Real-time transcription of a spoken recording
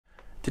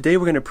Today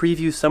we're going to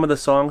preview some of the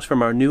songs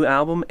from our new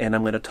album, and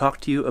I'm going to talk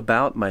to you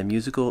about my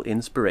musical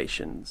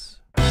inspirations.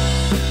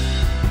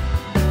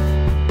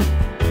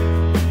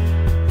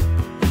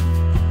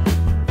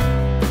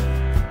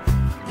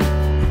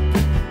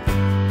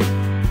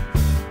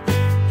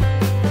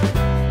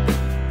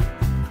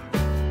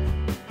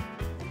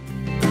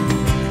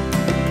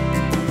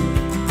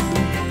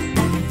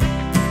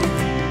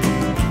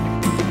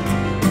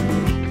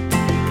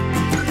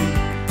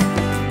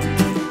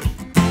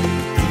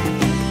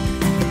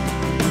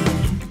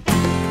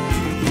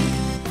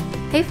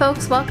 Hey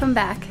folks, welcome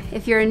back.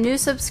 If you're a new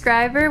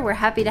subscriber, we're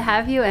happy to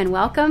have you and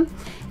welcome.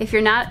 If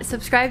you're not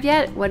subscribed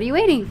yet, what are you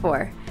waiting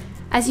for?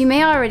 As you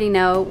may already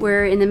know,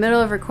 we're in the middle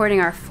of recording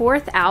our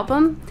 4th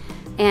album,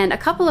 and a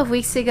couple of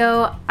weeks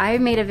ago I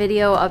made a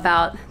video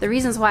about the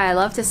reasons why I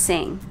love to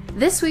sing.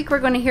 This week we're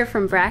going to hear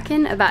from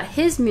Brackin about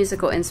his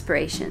musical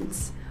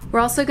inspirations.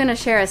 We're also going to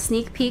share a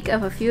sneak peek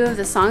of a few of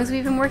the songs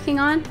we've been working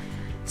on.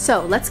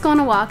 So let's go on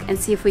a walk and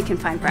see if we can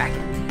find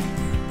Brackin.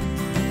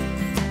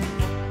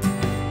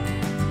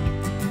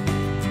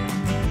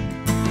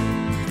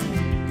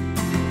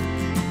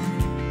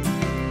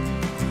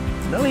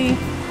 Nelly!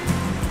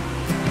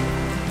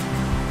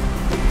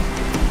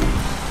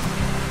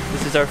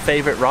 This is our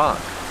favorite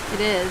rock. It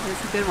is,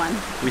 it's a good one.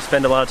 We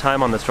spend a lot of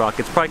time on this rock.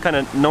 It's probably kind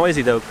of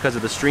noisy though because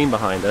of the stream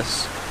behind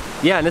us.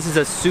 Yeah, and this is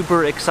a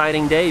super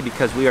exciting day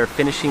because we are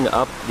finishing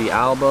up the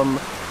album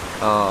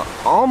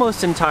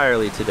almost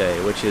entirely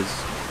today, which is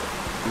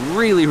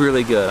really,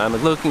 really good. I'm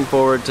looking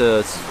forward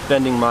to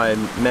spending my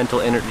mental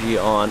energy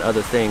on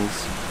other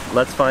things.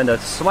 Let's find a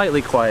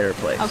slightly quieter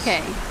place.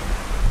 Okay.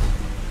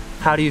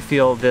 How do you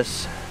feel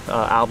this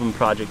album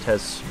project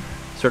has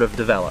sort of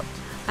developed?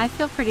 I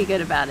feel pretty good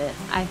about it.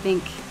 I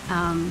think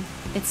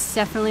it's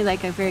definitely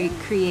like a very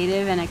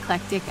creative and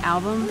eclectic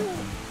album,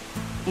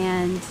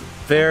 and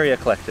very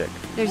eclectic.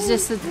 There's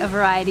just a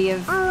variety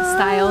of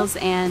styles,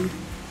 and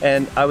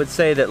I would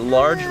say that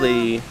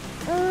largely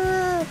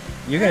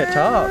you're gonna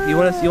talk. You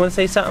want to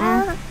say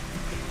something?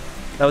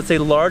 I would say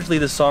largely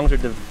the songs are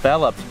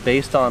developed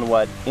based on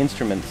what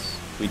instruments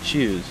we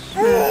choose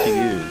to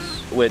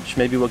use, which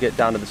maybe we'll get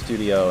down to the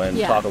studio and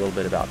talk a little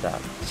bit about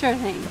that. Sure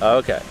thing.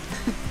 Okay.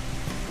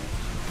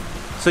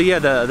 So yeah,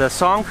 the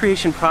song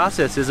creation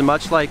process is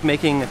much like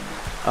making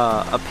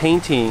a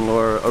painting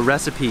or a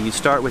recipe. You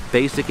start with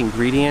basic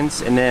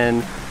ingredients, and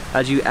then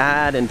as you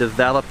add and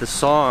develop the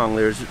song,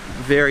 there's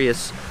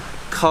various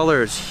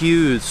colors,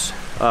 hues,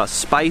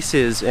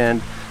 spices,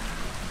 and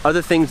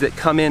other things that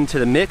come into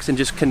the mix and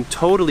just can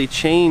totally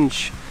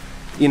change,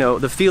 you know,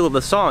 the feel of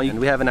the song. And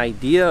we have an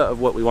idea of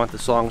what we want the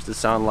songs to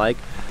sound like,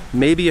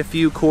 maybe a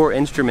few core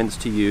instruments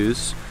to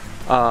use,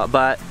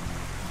 but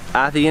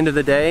at the end of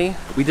the day,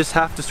 we just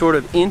have to sort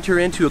of enter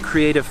into a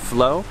creative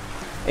flow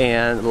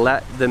and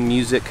let the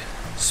music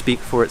speak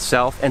for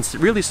itself and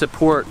really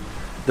support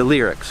the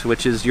lyrics,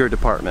 which is your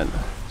department.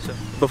 So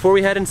before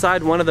we head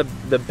inside, one of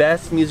the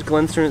best musical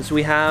instruments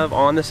we have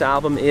on this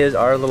album is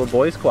our little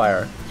boys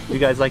choir. You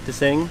guys like to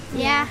sing?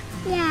 Yeah.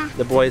 Yeah.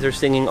 The boys are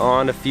singing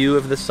on a few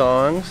of the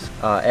songs.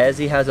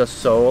 Ezzy has a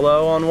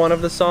solo on one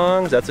of the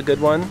songs. That's a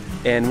good one.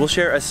 And we'll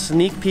share a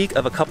sneak peek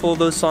of a couple of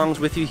those songs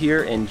with you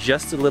here in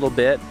just a little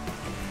bit.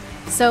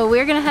 So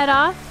we're gonna head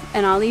off,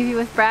 and I'll leave you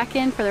with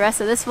Brackin for the rest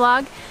of this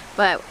vlog,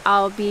 but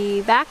I'll be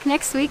back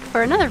next week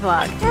for another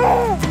vlog.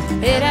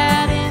 Head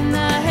out in the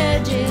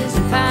hedges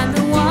and find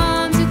the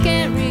ones who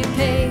can't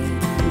repay.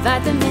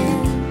 Invite them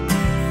in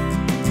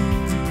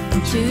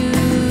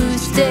to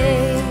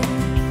stay.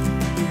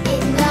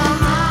 In the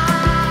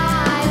highways,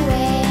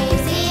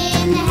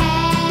 in the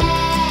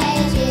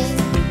hedges,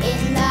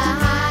 in the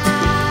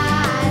highways,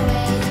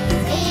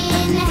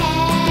 in the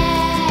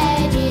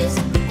hedges,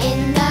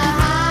 in the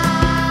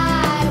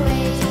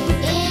highways,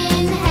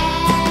 in the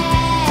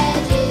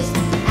hedges.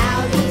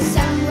 I'll be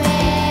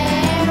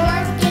somewhere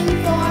working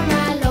for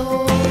my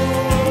Lord.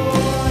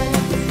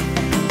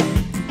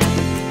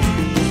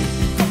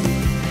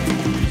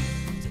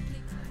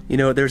 You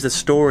know, there's a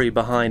story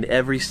behind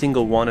every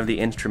single one of the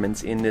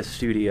instruments in this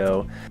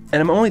studio, and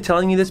I'm only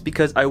telling you this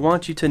because I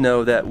want you to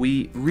know that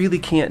we really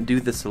can't do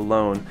this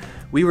alone.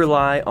 We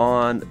rely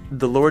on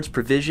the Lord's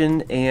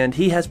provision, and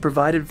He has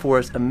provided for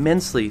us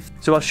immensely.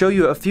 So I'll show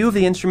you a few of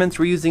the instruments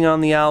we're using on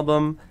the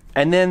album,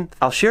 and then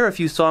I'll share a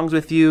few songs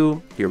with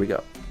you. Here we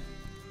go.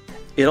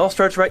 It all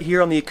starts right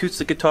here on the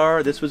acoustic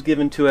guitar. This was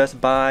given to us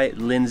by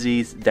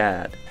Lindsay's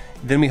dad.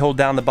 Then we hold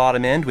down the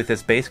bottom end with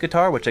this bass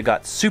guitar, which I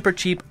got super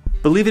cheap.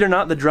 Believe it or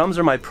not, the drums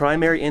are my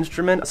primary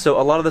instrument, so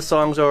a lot of the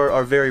songs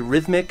are very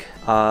rhythmic.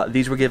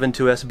 These were given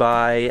to us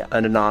by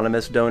an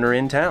anonymous donor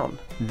in town.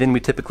 Then we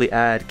typically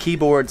add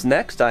keyboards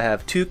next. I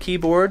have 2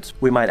 keyboards.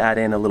 We might add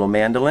in a little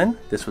mandolin.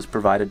 This was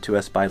provided to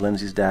us by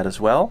Lindsay's dad as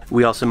well.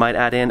 We also might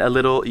add in a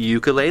little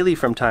ukulele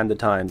from time to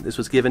time. This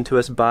was given to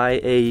us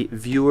by a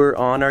viewer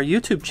on our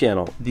YouTube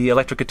channel. The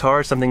electric guitar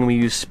is something we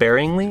use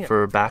sparingly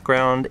for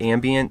background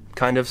ambient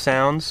kind of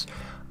sounds.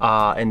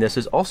 And this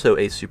is also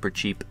a super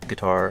cheap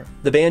guitar.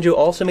 The banjo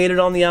also made it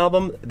on the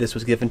album. This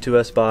was given to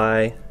us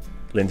by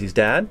Lindsay's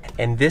dad.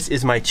 And this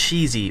is my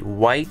cheesy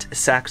white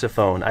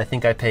saxophone. I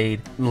think I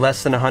paid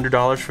less than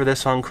 $100 for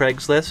this on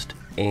Craigslist,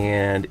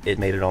 and it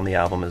made it on the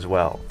album as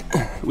well.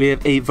 We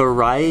have a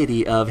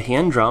variety of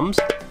hand drums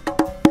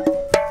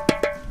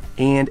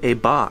and a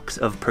box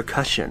of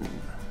percussion.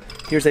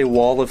 Here's a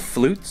wall of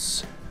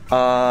flutes.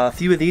 A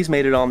few of these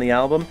made it on the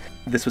album.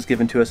 This was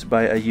given to us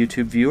by a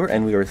YouTube viewer,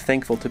 and we were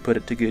thankful to put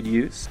it to good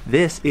use.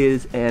 This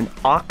is an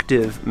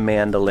octave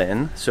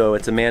mandolin. So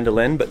it's a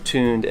mandolin, but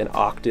tuned an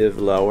octave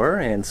lower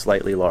and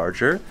slightly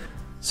larger.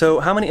 So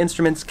how many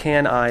instruments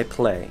can I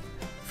play?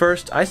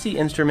 First, I see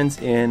instruments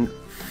in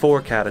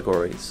 4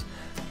 categories.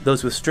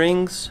 Those with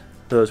strings,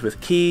 those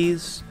with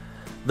keys,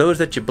 those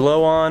that you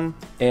blow on,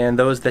 and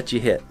those that you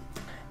hit.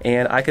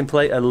 And I can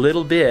play a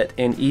little bit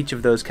in each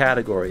of those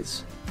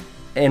categories.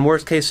 And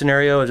worst case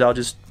scenario is I'll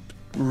just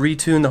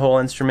retune the whole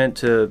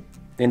instrument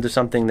into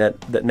something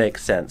that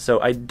makes sense.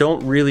 So I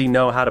don't really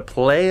know how to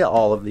play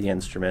all of the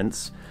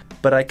instruments,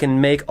 but I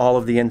can make all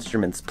of the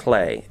instruments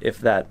play, if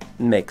that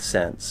makes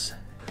sense.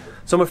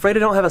 So I'm afraid I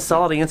don't have a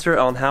solid answer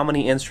on how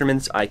many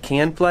instruments I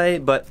can play,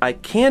 but I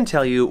can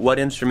tell you what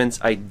instruments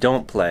I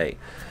don't play.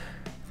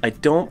 I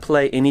don't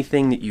play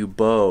anything that you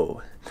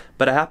bow,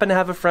 but I happen to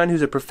have a friend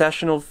who's a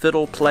professional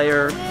fiddle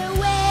player.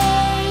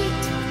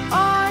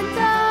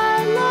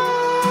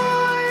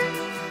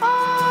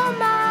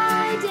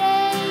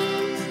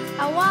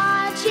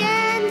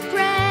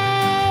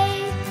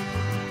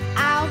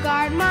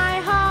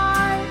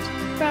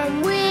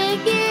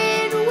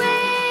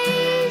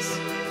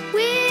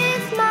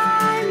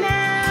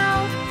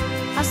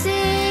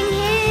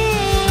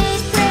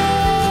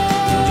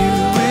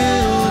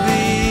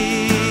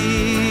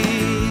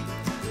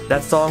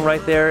 That song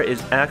right there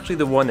is actually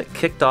the one that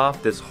kicked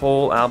off this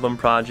whole album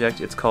project.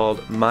 It's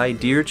called My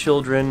Dear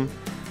Children,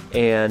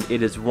 and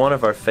it is one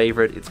of our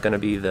favorite. It's going to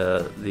be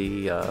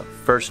the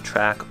first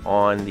track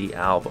on the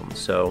album.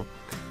 So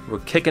we're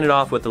kicking it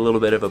off with a little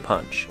bit of a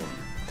punch.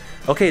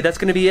 Okay, that's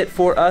going to be it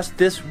for us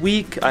this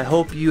week. I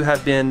hope you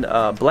have been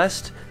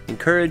blessed,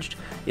 encouraged,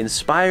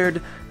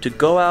 inspired to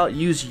go out,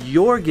 use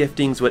your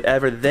giftings,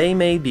 whatever they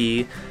may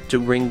be, to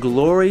bring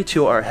glory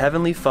to our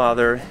Heavenly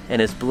Father and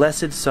His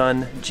blessed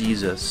Son,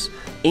 Jesus.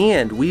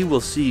 And we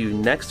will see you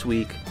next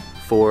week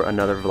for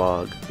another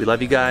vlog. We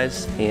love you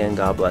guys, and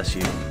God bless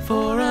you.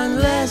 For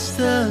unless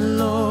the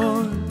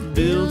Lord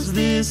builds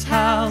this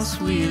house,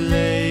 we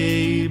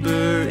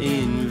labor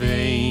in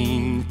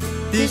vain.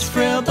 This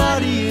frail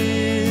body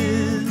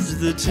is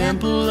the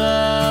temple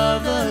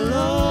of the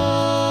Lord.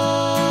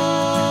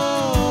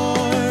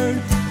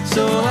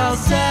 So I'll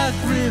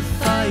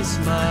sacrifice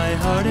my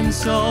heart and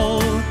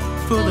soul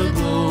for the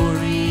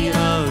glory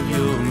of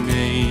your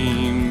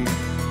name.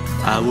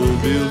 I will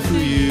build for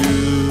you